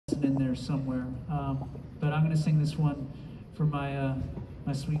there somewhere. But I'm going to sing this one for my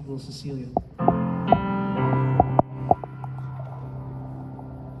my sweet little Cecilia.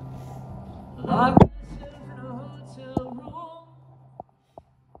 Locked myself in a hotel room,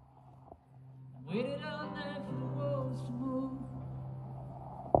 waited all night for the walls to move.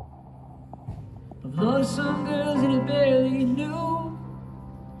 I've loved some girls that I barely knew,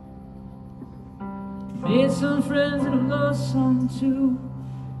 made some friends and I've lost some too.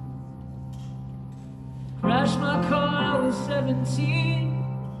 Crashed my car, I was 17.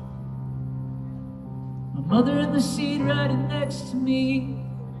 My mother in the seat riding next to me.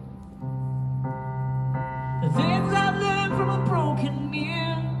 The things I've learned from a broken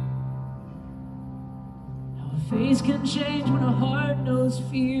mirror, how a face can change when a heart knows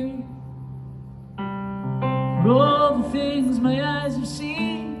fear. For all the things my eyes have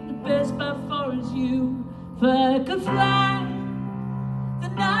seen, the best by far is you. If I could fly,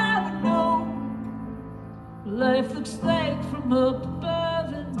 then I would know what life looks like from up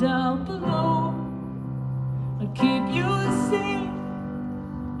above and down below. I'd keep you safe,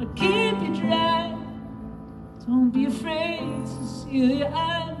 I'd keep you dry. Don't be afraid, Cecilia,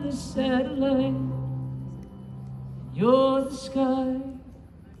 I'm the satellite. You're the sky.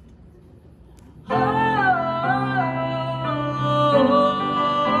 Oh,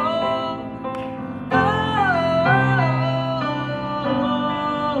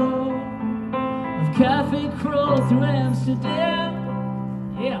 I've cafe crawled through Amsterdam.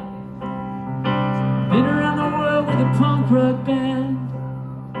 Yeah. Been around the world with a punk rock band.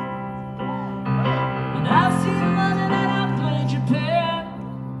 And I've seen London and I've played Japan.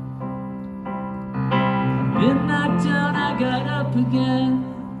 Been knocked down, I got up again.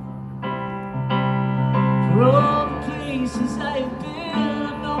 For all the places I have been,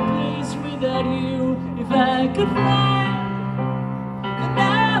 I'm no place without you. If I could fly, then I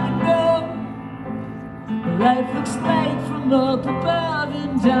would know what life looks like from up above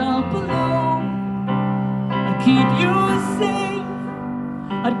and down below. I'd keep you safe,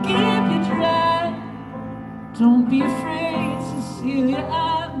 I'd keep you dry. Don't be afraid, Cecilia,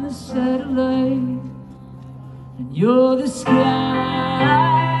 I'm the satellite. And you're the sky.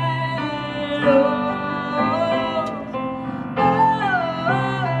 Oh.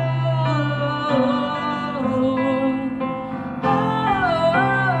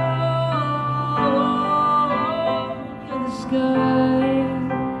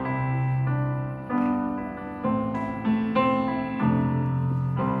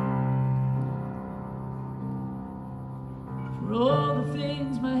 For all the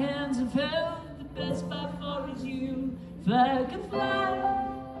things my hands have held, the best by far is you. If I could fly,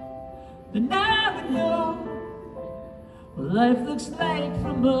 then I would know what life looks like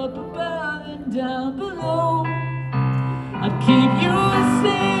from up above and down below. I'd keep you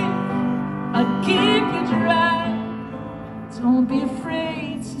safe, I'd keep you dry. Don't be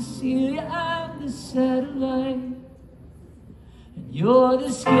afraid, Cecilia, I'm the satellite. And you're the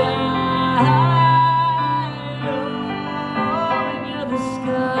sky.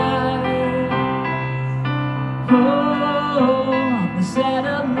 Oh, I'm the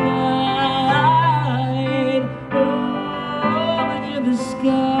satellite. Oh, and you're the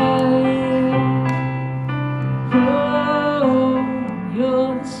sky. Oh,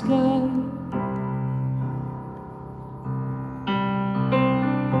 you're the sky.